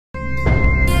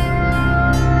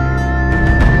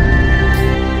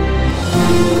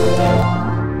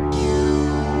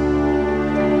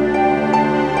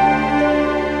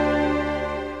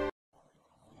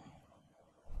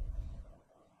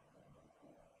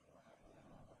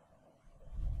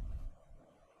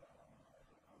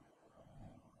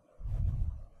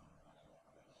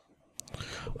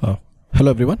Uh,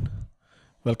 Hello everyone,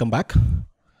 welcome back.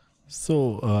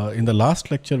 So in the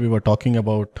last lecture we were talking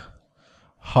about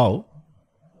how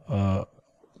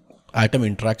atom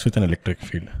interacts with an electric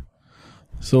field.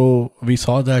 So we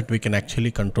saw that we can actually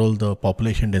control the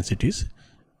population densities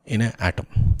in an atom.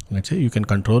 Let's say you can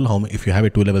control how if you have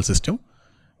a two-level system,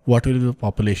 what will be the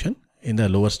population in the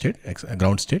lower state,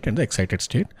 ground state, and the excited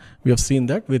state. We have seen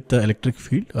that with the electric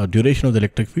field, duration of the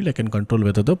electric field, I can control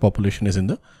whether the population is in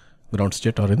the ground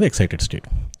state or in the excited state.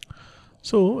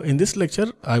 So in this lecture,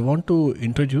 I want to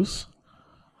introduce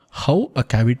how a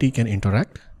cavity can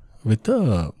interact with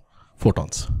the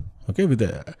photons. Okay, with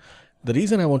the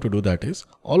reason I want to do that is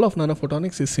all of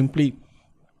nanophotonics is simply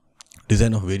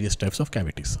design of various types of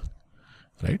cavities,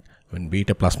 right? When be it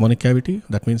a plasmonic cavity,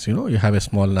 that means you have a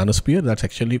small nanosphere. That's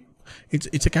actually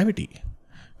it's a cavity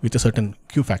with a certain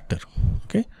Q factor.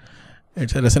 Okay.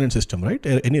 It's a resonance system, right?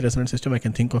 Any resonance system, I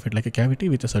can think of it like a cavity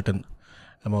with a certain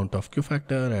amount of Q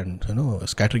factor and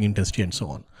scattering intensity and so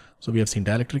on. So we have seen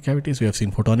dielectric cavities, we have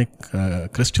seen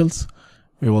photonic crystals,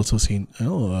 we have also seen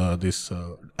these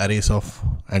arrays of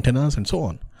antennas and so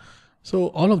on. So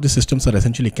all of these systems are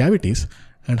essentially cavities,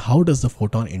 and how does the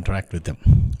photon interact with them?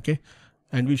 Okay,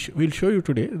 and we'll show you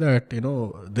today that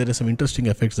there are some interesting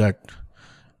effects that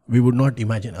we would not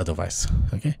imagine otherwise.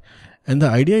 Okay, and the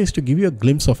idea is to give you a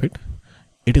glimpse of it.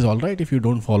 It is all right if you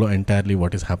don't follow entirely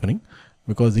what is happening,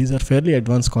 because these are fairly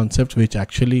advanced concepts which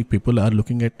actually people are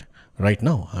looking at right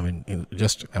now.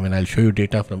 I'll show you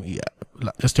data from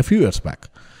just a few years back.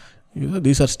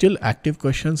 These are still active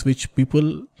questions which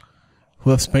people who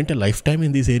have spent a lifetime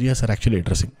in these areas are actually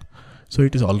addressing. So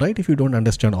it is all right if you don't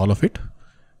understand all of it,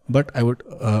 but I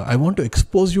want to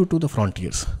expose you to the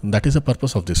frontiers. That is the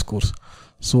purpose of this course.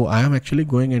 So I am actually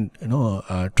going and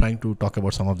trying to talk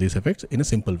about some of these effects in a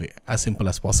simple way, as simple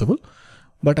as possible.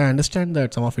 But I understand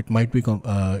that some of it might be it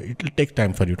will take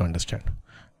time for you to understand.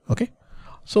 Okay,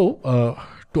 so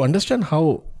to understand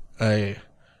how a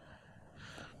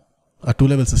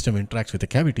two-level system interacts with a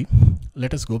cavity,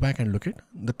 let us go back and look at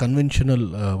the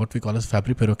conventional what we call as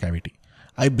Fabry-Perot cavity.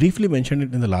 I briefly mentioned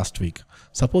it in the last week.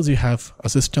 Suppose you have a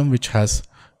system which has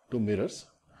two mirrors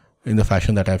in the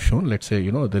fashion that I have shown. Let's say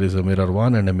there is a mirror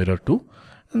 1 and a mirror 2,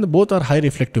 and both are high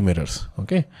reflective mirrors.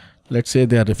 Okay, let's say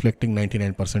they are reflecting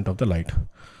 99% of the light.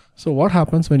 So what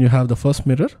happens when you have the first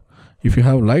mirror? If you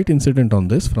have light incident on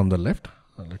this from the left,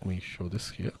 let me show this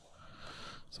here.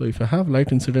 So if I have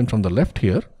light incident from the left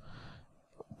here,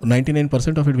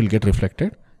 99% of it will get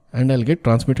reflected, and I'll get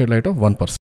transmitted light of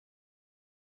 1%.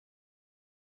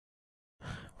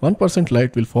 1%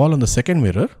 light will fall on the second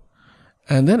mirror,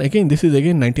 and then again this is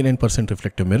again 99%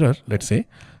 reflective mirror, let's say.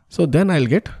 So then I'll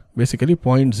get basically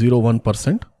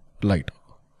 0.01% light,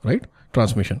 right,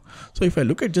 transmission. So if I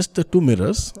look at just the two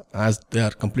mirrors as they are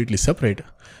completely separate,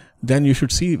 then you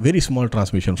should see very small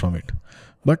transmission from it.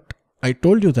 But I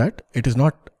told you that it is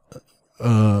not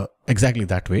exactly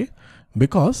that way,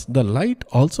 because the light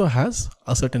also has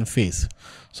a certain phase.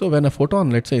 So when a photon,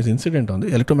 let's say, is incident on the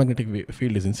electromagnetic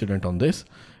field is incident on this,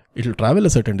 it will travel a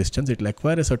certain distance, it will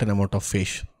acquire a certain amount of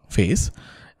phase,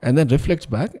 and then reflects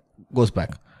back, goes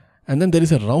back. And then there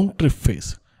is a round trip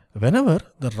phase. Whenever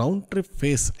the round trip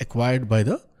phase acquired by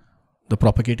the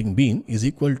propagating beam is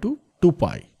equal to 2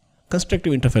 pi,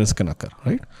 constructive interference can occur,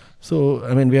 right? So,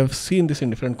 we have seen this in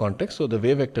different contexts. So the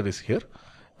wave vector is here,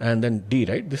 and then d,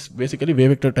 right? This basically wave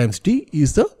vector times d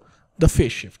is the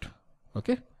phase shift.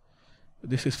 Okay,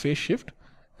 this is phase shift.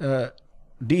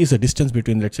 D is the distance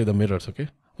between, let's say, the mirrors. Okay,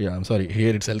 yeah, I'm sorry,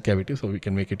 here it's L cavity, so we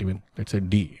can make it even, let's say,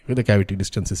 d, where the cavity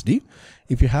distance is d.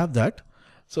 If you have that,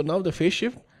 so now the phase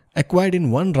shift acquired in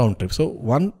one round trip. So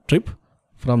one trip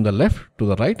from the left to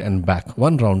the right and back,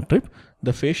 one round trip,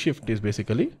 the phase shift is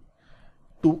basically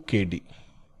 2 kd,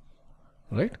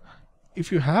 right?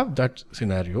 If you have that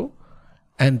scenario,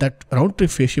 and that round trip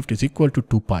phase shift is equal to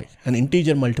 2 pi, an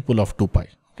integer multiple of 2 pi.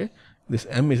 Okay, this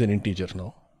m is an integer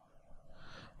now.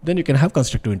 Then you can have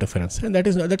constructive interference, and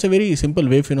that's a very simple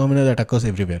wave phenomena that occurs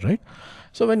everywhere, right?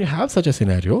 So when you have such a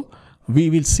scenario,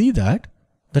 we will see that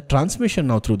the transmission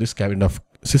now through this kind of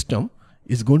system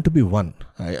is going to be 1.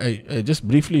 I just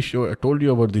briefly told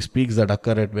you about these peaks that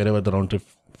occur at wherever the round trip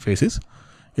phase is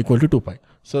equal to 2 pi.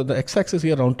 So the x-axis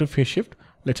here, round trip phase shift,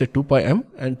 let's say 2 pi m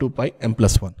and 2 pi m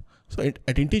plus 1. So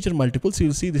at integer multiples, you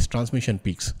will see these transmission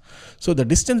peaks. So the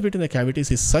distance between the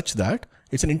cavities is such that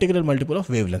it's an integral multiple of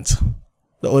wavelengths.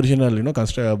 The original,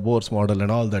 Bohr's model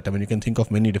and all that. You can think of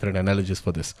many different analogies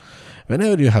for this.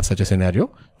 Whenever you have such a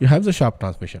scenario, you have the sharp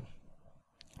transmission.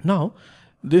 Now,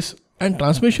 this and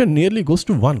transmission nearly goes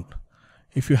to 1.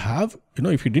 if you have,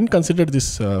 if you didn't consider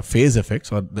this phase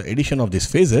effects or the addition of these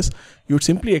phases, you would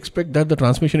simply expect that the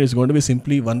transmission is going to be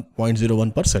simply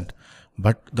 1.01%.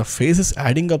 But the phases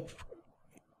adding up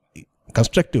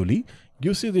constructively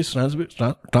gives you this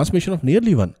transmission of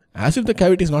nearly 1, as if the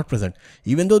cavity is not present.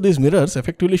 Even though these mirrors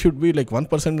effectively should be like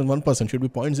 1% and 1%, should be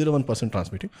 0.01%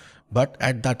 transmitting, but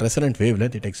at that resonant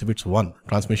wavelength, it exhibits 1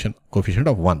 transmission coefficient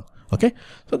of 1. Okay,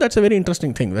 so that's a very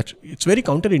interesting thing. It's very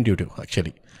counterintuitive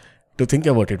actually to think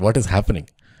about it, what is happening.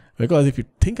 Because if you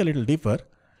think a little deeper,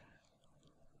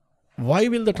 why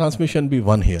will the transmission be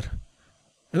 1 here?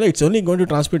 It's only going to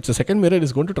transmit, the second mirror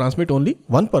is going to transmit only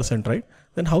 1%, right?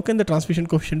 Then how can the transmission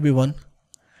coefficient be 1?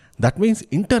 That means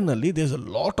internally there's a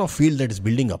lot of field that is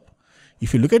building up.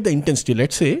 If you look at the intensity,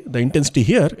 let's say the intensity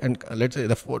here, and let's say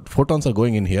the photons are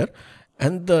going in here,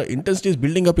 and the intensity is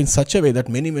building up in such a way that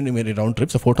many round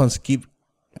trips, the photons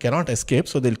cannot escape,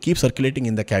 so they'll keep circulating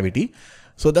in the cavity,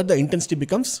 so that the intensity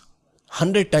becomes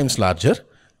 100 times larger,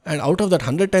 and out of that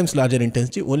 100 times larger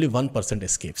intensity, only 1%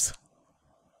 escapes.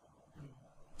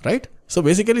 Right? So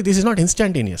basically this is not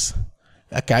instantaneous.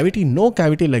 A cavity, no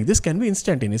cavity like this can be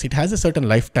instantaneous. It has a certain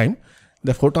lifetime.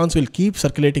 The photons will keep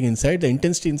circulating inside. The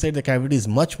intensity inside the cavity is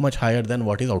much higher than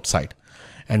what is outside.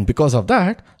 And because of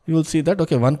that, you will see that,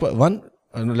 okay,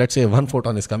 let's say 1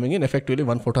 photon is coming in, effectively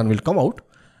 1 photon will come out.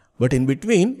 But in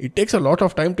between, it takes a lot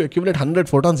of time to accumulate 100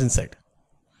 photons inside.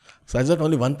 So as that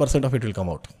only 1% of it will come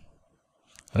out.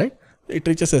 Right? It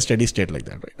reaches a steady state like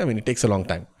that, right? I mean, it takes a long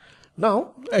time.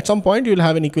 Now, at some point, you will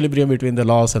have an equilibrium between the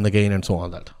loss and the gain and so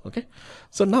on that. Okay.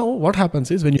 So now what happens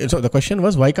is so the question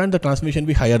was, why can't the transmission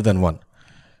be higher than 1?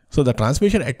 So the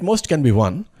transmission at most can be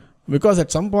 1, because at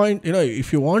some point,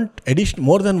 if you want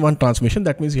more than 1 transmission,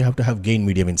 that means you have to have gain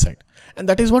medium inside. And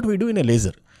that is what we do in a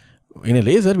laser. In a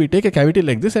laser, we take a cavity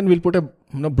like this and we'll put a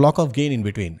block of gain in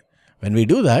between. When we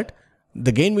do that,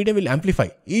 the gain medium will amplify.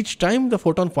 Each time the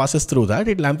photon passes through that,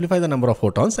 it will amplify the number of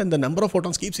photons, and the number of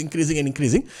photons keeps increasing and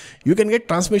increasing. You can get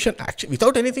transmission, actually,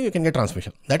 without anything, you can get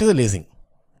transmission. That is a lasing,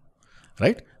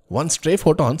 right? One stray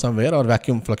photon somewhere or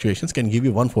vacuum fluctuations can give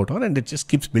you 1 photon, and it just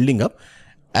keeps building up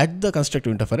at the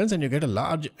constructive interference, and you get a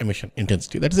large emission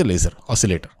intensity. That is a laser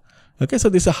oscillator. Okay, so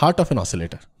this is the heart of an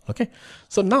oscillator. Okay,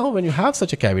 so now when you have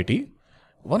such a cavity,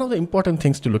 one of the important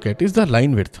things to look at is the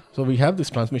line width. So we have this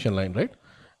transmission line, right?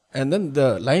 And then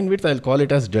the line width, I'll call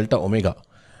it as delta omega.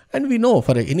 And we know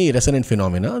for any resonant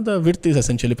phenomena, the width is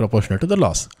essentially proportional to the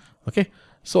loss. Okay,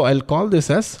 so I'll call this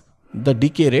as the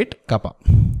decay rate kappa,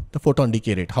 the photon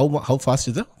decay rate. How fast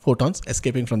is the photons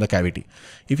escaping from the cavity?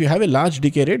 If you have a large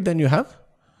decay rate, then you have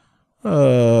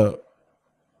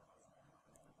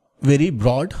very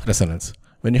broad resonance.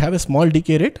 When you have a small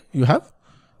decay rate, you have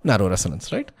narrow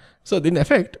resonance, right? So in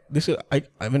effect, this is,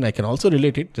 I mean, I can also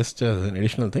relate it just as an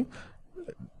additional thing.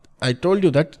 I told you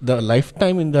that the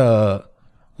lifetime of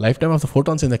the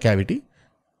photons in the cavity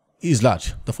is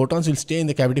large. The photons will stay in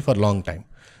the cavity for a long time.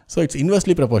 So it's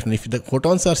inversely proportional. If the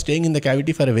photons are staying in the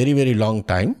cavity for a very long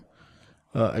time,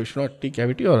 I should not T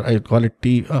cavity, or I call it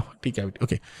T cavity.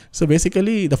 Okay. So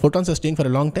basically the photons are staying for a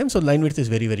long time. So line width is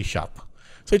very sharp.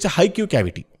 So it's a high Q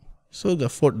cavity. So the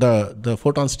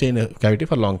photons stay in a cavity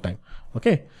for a long time.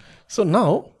 Okay. So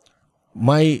now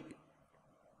my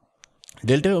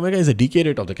delta omega is a decay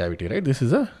rate of the cavity, right? This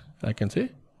is I can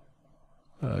say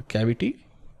cavity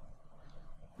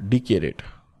decay rate.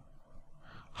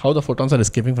 How the photons are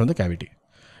escaping from the cavity.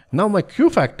 Now my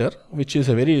Q factor, which is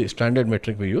a very standard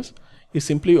metric we use, is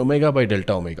simply omega by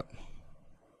delta omega.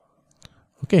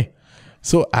 Okay.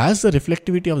 So as the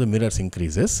reflectivity of the mirrors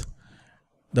increases,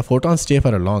 the photons stay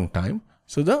for a long time.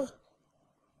 So the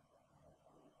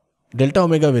delta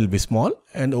omega will be small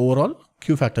and overall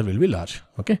Q factor will be large.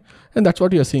 Okay. And that's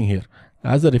what you are seeing here.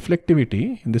 As the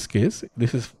reflectivity, in this case,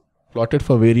 this is plotted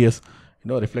for various,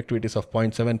 reflectivities of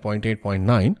 0.7, 0.8,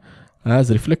 0.9.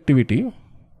 As reflectivity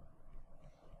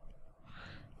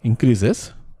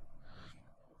increases,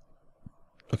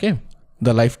 okay,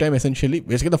 the lifetime essentially,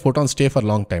 basically the photons stay for a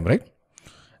long time, right?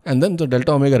 And then the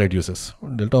delta omega reduces.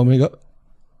 Delta omega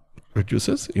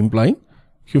reduces, implying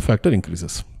Q factor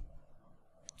increases.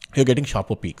 You're getting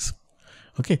sharper peaks.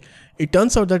 Okay, it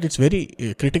turns out that it's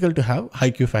very critical to have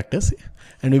high Q factors,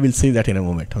 and we will see that in a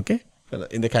moment. Okay,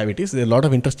 in the cavities, there are a lot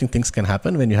of interesting things can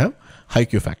happen when you have high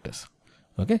Q factors.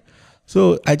 Okay,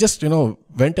 so I just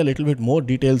went a little bit more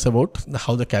details about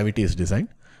how the cavity is designed.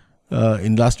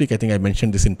 In last week, I think I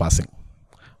mentioned this in passing.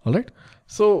 All right,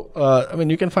 so I mean,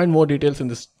 you can find more details in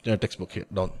this textbook here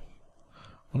down.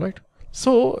 All right,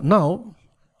 so now,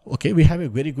 okay, we have a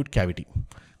very good cavity.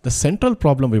 The central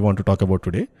problem we want to talk about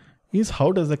today is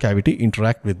how does the cavity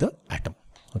interact with the atom.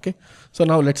 Okay, so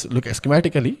now let's look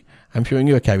schematically. I'm showing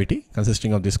you a cavity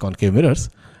consisting of these concave mirrors,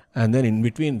 and then in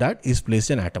between that is placed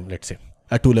an atom, let's say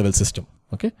a two-level system.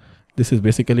 Okay, this is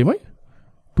basically my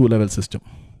two-level system.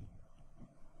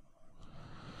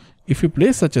 If you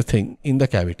place such a thing in the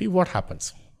cavity, what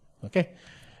happens? Okay,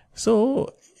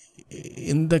 so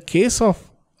in the case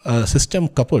of a system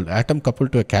coupled, atom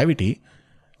coupled to a cavity,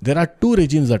 there are two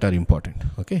regimes that are important.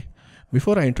 Okay,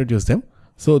 before I introduce them,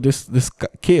 so this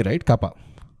K, right,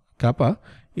 kappa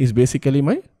is basically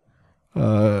my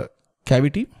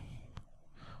cavity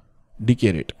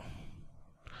decay rate.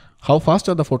 How fast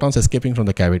are the photons escaping from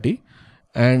the cavity?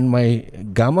 And my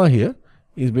gamma here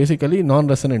is basically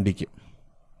non-resonant decay.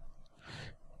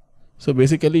 So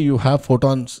basically you have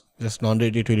photons just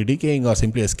non-radiatively decaying or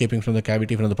simply escaping from the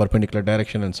cavity from the perpendicular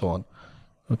direction and so on.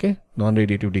 Okay,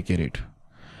 non-radiative decay rate.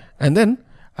 And then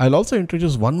I'll also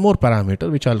introduce one more parameter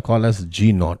which I'll call as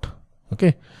G0.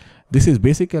 Okay, this is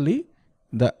basically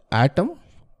the atom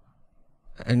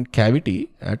cavity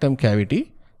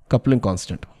coupling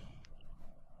constant.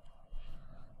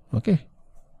 Okay,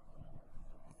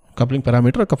 coupling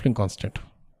parameter or coupling constant.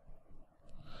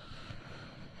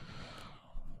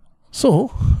 So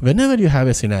whenever you have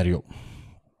a scenario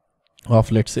of,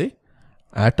 let's say,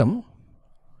 atom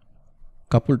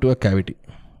coupled to a cavity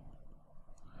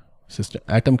system,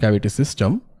 atom cavity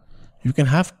system, you can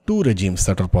have two regimes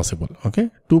that are possible. Okay,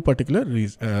 two particular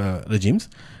regimes,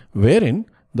 wherein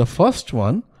the first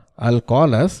one I'll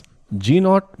call as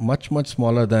G0 much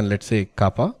smaller than, let's say,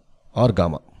 kappa or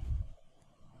gamma.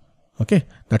 Okay,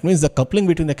 that means the coupling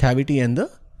between the cavity and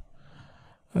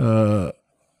the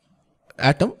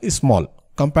atom is small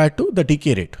compared to the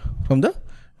decay rate from the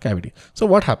cavity. So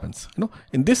what happens?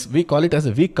 In this we call it as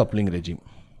a weak coupling regime.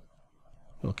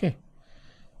 Okay,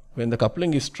 when the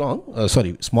coupling is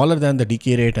smaller than the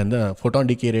decay rate and the photon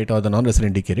decay rate or the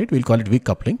non-resonant decay rate, we'll call it weak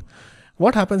coupling.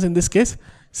 What happens in this case?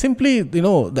 Simply,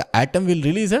 the atom will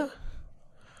release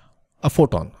a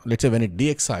photon. Let's say when it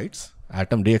de-excites,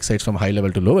 atom de-excites from high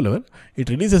level to lower level, it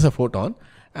releases a photon,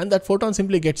 and that photon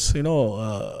simply gets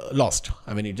lost.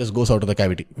 I mean, it just goes out of the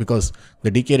cavity because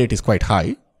the decay rate is quite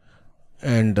high,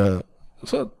 and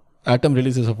so atom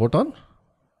releases a photon.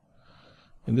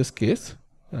 In this case,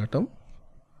 atom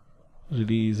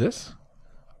releases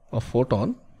a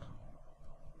photon,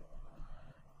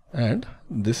 and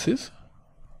this is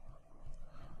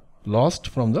lost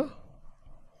from the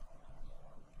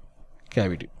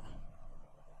cavity.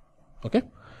 Okay,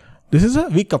 this is a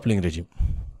weak coupling regime.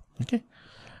 Okay,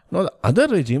 now the other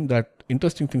regime that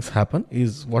interesting things happen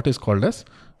is what is called as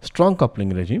strong coupling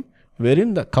regime,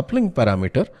 wherein the coupling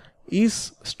parameter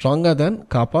is stronger than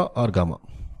kappa or gamma.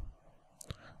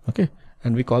 Okay,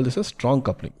 and we call this a strong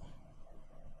coupling.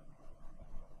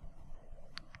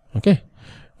 Okay,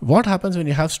 what happens when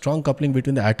you have strong coupling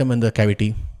between the atom and the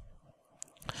cavity?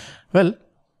 Well,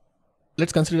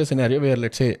 let's consider a scenario where,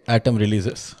 let's say, atom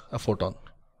releases a photon.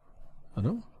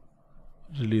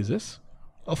 Releases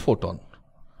a photon.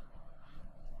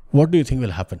 What do you think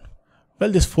will happen? Well,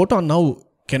 this photon now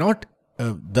cannot,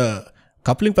 the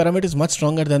coupling parameter is much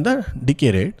stronger than the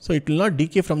decay rate, so it will not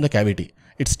decay from the cavity.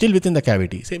 It's still within the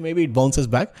cavity. Say maybe it bounces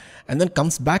back and then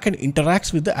comes back and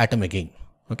interacts with the atom again.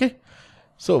 Okay,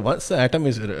 so once the atom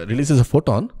releases a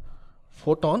photon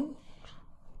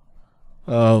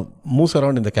moves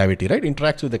around in the cavity, right?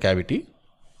 Interacts with the cavity,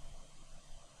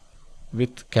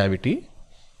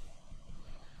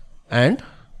 and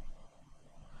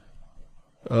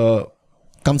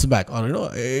comes back,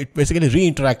 or it basically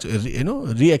re-interacts,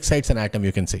 re-excites an atom,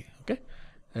 you can say. Okay,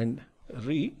 and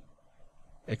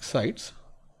re-excites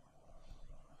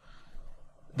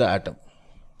the atom.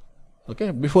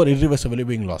 Okay, before irreversibly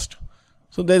being lost.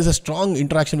 So there is a strong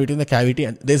interaction between the cavity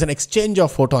and there is an exchange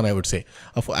of photon, I would say.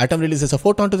 Atom releases a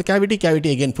photon to the cavity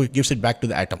again gives it back to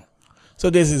the atom. So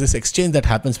there is this exchange that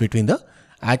happens between the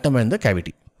atom and the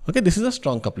cavity. Okay, this is a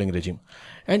strong coupling regime.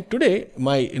 And today,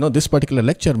 this particular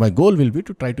lecture, my goal will be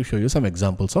to try to show you some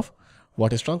examples of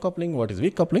what is strong coupling, what is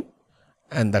weak coupling,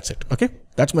 and that's it. Okay,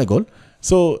 that's my goal.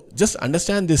 So just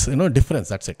understand this, difference.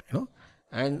 That's it.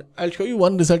 And I'll show you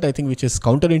one result, I think, which is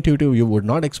counterintuitive. You would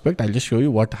not expect. I'll just show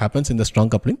you what happens in the strong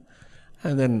coupling,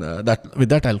 and then with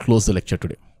that I'll close the lecture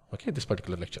today. Okay, this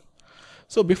particular lecture.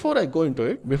 So before I go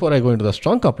into the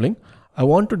strong coupling, I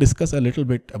want to discuss a little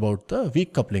bit about the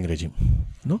weak coupling regime.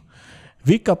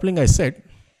 Weak coupling, I said,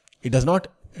 it does not,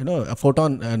 a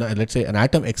photon, let's say an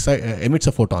atom emits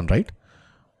a photon, right?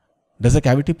 Does the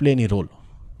cavity play any role?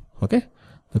 Okay,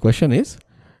 the question is,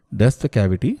 does the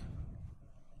cavity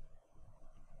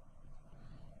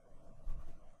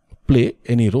play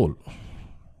any role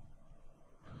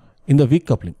in the weak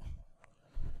coupling?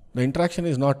 The interaction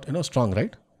is not strong,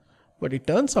 right? but it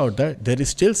turns out that there is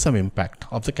still some impact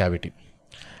of the cavity,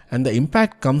 and the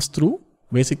impact comes through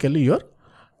basically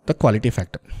the quality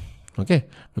factor. Okay,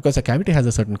 because a cavity has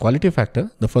a certain quality factor.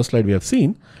 The first slide we have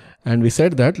seen, and we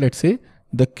said that, let's say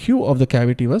the Q of the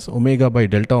cavity was omega by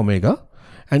delta omega,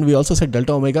 and we also said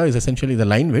delta omega is essentially the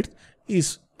line width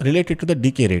is related to the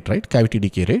decay rate, right? Cavity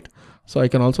decay rate. So I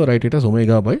can also write it as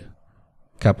omega by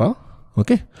kappa.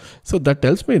 Okay, so that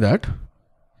tells me that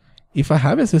if I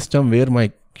have a system where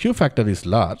my Q factor is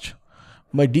large,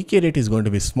 my decay rate is going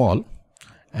to be small,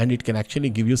 and it can actually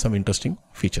give you some interesting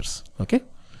features. Okay.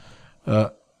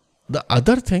 The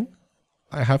other thing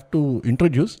I have to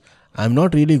introduce, I'm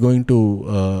not really going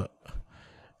to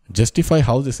justify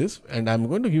how this is, and I'm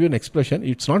going to give you an expression.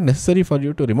 It's not necessary for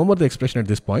you to remember the expression at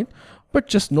this point, but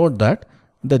just note that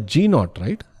the G0,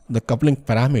 right, the coupling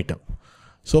parameter,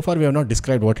 so far we have not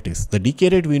described what it is. The decay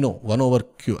rate we know, 1 over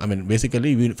Q. I mean,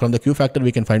 basically from the Q factor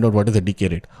we can find out what is the decay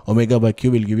rate. Omega by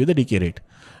Q will give you the decay rate.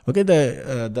 Okay,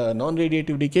 the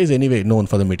non-radiative decay is anyway known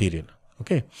for the material.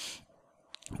 Okay,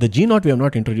 the G0 we have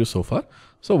not introduced so far.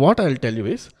 So what I'll tell you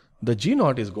is the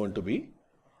G0 is going to be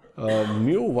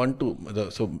mu 1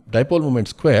 to so dipole moment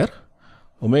square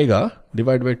omega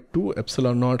divided by 2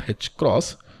 epsilon naught h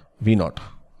cross V0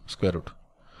 square root.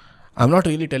 I'm not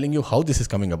really telling you how this is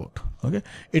coming about. Okay,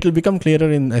 it will become clearer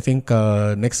in, I think,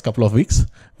 next couple of weeks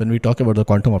when we talk about the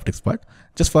quantum optics part.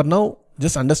 Just for now,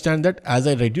 just understand that as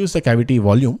I reduce the cavity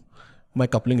volume, my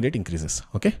coupling rate increases.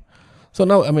 Okay, so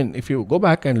now, I mean, if you go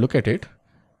back and look at it,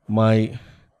 my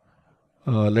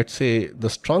let's say the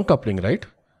strong coupling, right?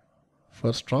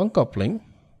 For strong coupling,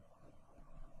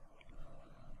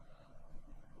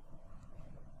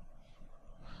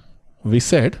 we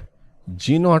said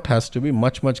G0 has to be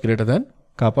much greater than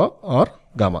kappa or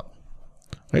gamma,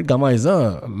 right? Gamma is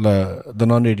the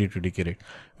non-radiative decay rate.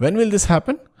 When will this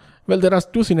happen? Well, there are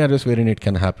two scenarios wherein it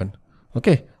can happen.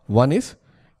 Okay, one is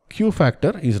Q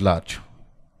factor is large.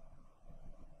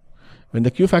 When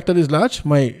the Q factor is large,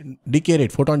 my decay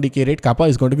rate, photon decay rate, kappa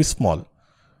is going to be small.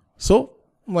 So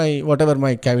whatever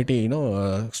my cavity,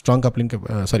 strong coupling, the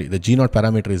G0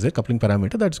 parameter is a coupling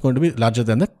parameter, that's going to be larger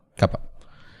than the kappa.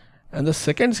 And the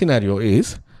second scenario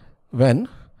is when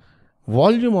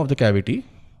volume of the cavity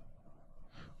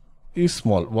is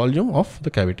small. Volume of the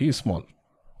cavity is small.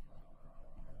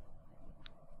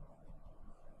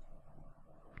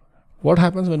 What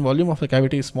happens when volume of the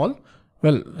cavity is small?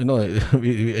 Well,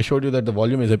 I showed you that the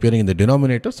volume is appearing in the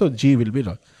denominator, so G will be,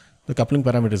 the coupling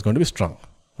parameter is going to be strong.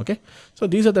 Okay, so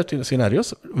these are the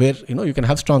scenarios where you can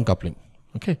have strong coupling.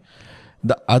 Okay,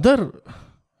 the other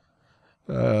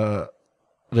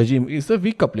regime is the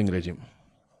weak coupling regime.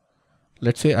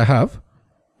 Let's say I have,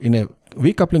 in a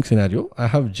weak coupling scenario, I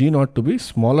have G0 to be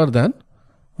smaller than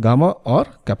gamma or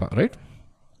kappa, right?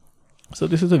 So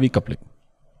this is a weak coupling.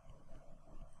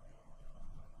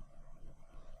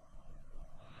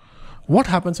 What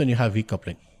happens when you have weak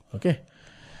coupling? Okay,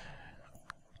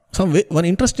 one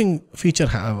interesting feature,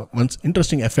 one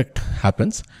interesting effect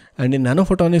happens, and in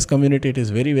nanophotonics community it is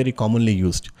very commonly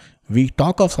used. We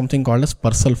talk of something called as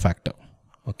Purcell factor.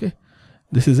 Okay,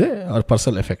 this is or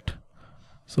Purcell effect.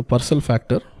 So Purcell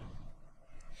factor,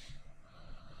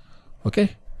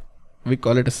 okay, we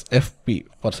call it as FP,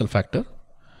 Purcell factor,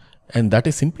 and that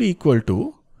is simply equal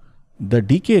to the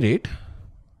decay rate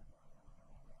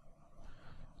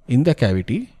in the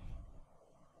cavity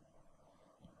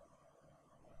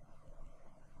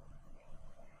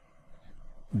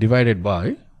divided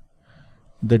by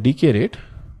the decay rate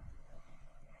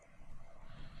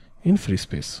in free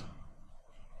space.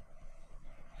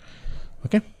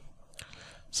 Okay,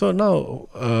 so now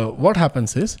what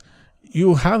happens is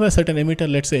you have a certain emitter,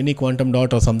 let's say any quantum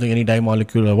dot or something, any dye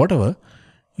molecule or whatever,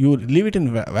 you leave it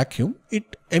in vacuum,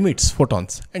 it emits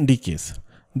photons and decays.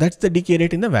 That's the decay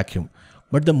rate in the vacuum.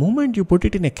 But the moment you put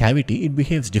it in a cavity, it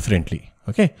behaves differently.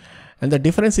 Okay, and the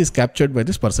difference is captured by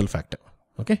this Purcell factor.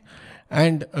 Okay,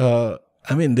 and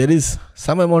I mean, there is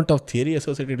some amount of theory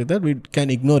associated with that. We can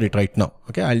ignore it right now.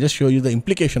 Okay, I'll just show you the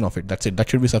implication of it. That's it. That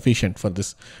should be sufficient for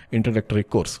this introductory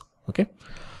course. Okay,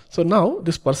 so now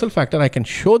this Purcell factor, I can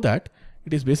show that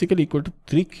it is basically equal to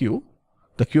 3Q,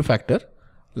 the Q factor,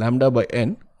 lambda by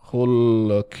n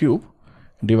whole cube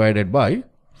divided by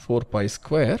 4 pi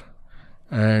square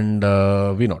and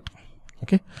V0.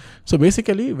 Okay, so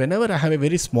basically whenever I have a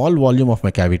very small volume of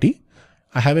my cavity,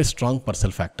 I have a strong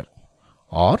Purcell factor,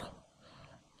 or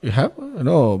you have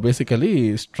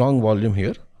basically strong volume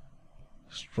here,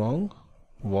 strong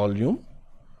volume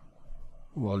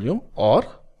or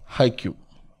high Q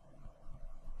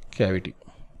cavity.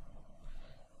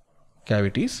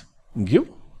 Cavities give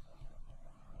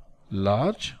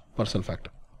large Purcell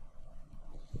factor.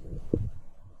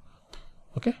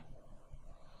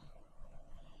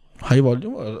 high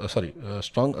volume,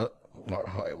 strong, not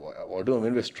high, what do I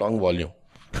mean by strong volume?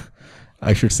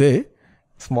 I should say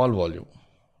small volume,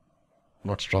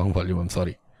 not strong volume, I'm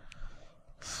sorry.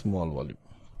 Small volume.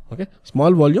 Okay,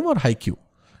 small volume or high Q,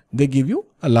 they give you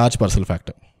a large Purcell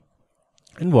factor.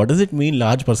 And what does it mean,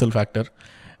 large Purcell factor?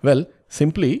 Well,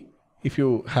 simply, if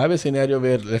you have a scenario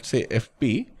where, let's say,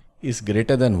 Fp is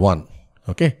greater than 1,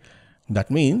 okay, that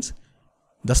means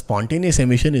the spontaneous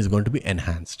emission is going to be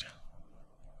enhanced.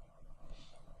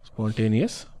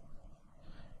 Spontaneous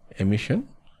emission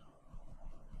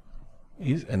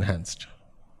is enhanced.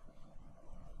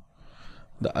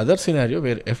 The other scenario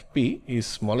where Fp is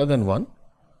smaller than 1,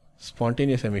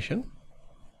 spontaneous emission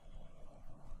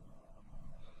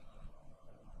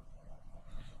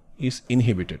is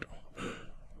inhibited.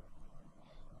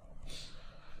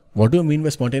 What do you mean by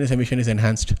spontaneous emission is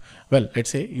enhanced? Well, let's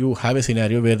say you have a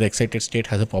scenario where the excited state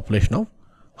has a population of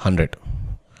 100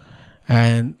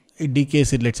 and it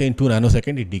decays, let's say in 2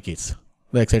 nanoseconds it decays.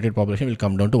 The excited population will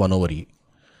come down to 1 over E.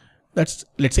 That's,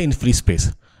 let's say, in free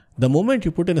space. The moment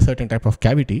you put in a certain type of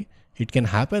cavity, it can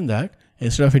happen that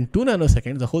instead of in 2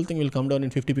 nanoseconds, the whole thing will come down in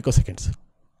 50 picoseconds.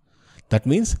 That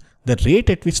means the rate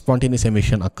at which spontaneous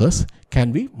emission occurs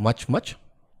can be much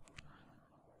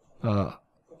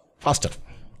faster.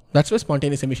 That's why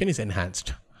spontaneous emission is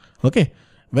enhanced. Okay.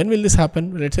 When will this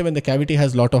happen? Let's say when the cavity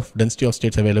has lot of density of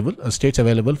states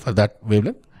available for that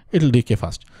wavelength, it will decay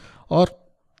fast. Or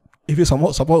if you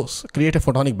suppose create a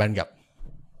photonic band gap.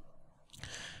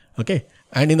 Okay.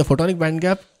 And in the photonic band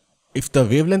gap, if the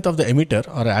wavelength of the emitter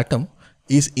or atom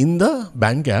is in the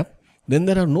band gap, then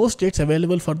there are no states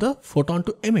available for the photon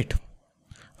to emit.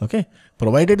 Okay.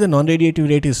 Provided the non-radiative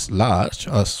rate is large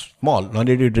or small,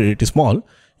 non-radiative rate is small,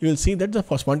 you will see that the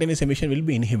spontaneous emission will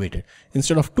be inhibited.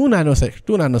 Instead of 2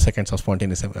 nanoseconds of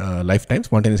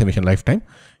spontaneous emission lifetime,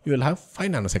 you will have 5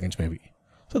 nanoseconds maybe.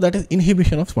 So that is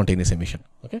inhibition of spontaneous emission.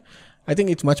 Okay. I think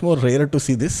it's much more rarer to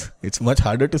see this. It's much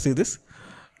harder to see this,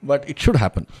 but it should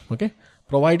happen. Okay.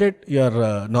 Provided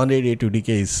your non-radiative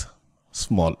decay is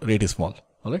small, rate is small.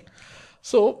 All right.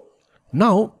 So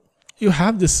now you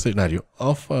have this scenario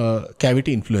of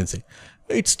cavity influencing.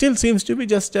 It still seems to be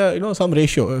just some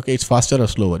ratio. Okay, it's faster or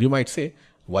slower. You might say,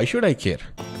 why should I care?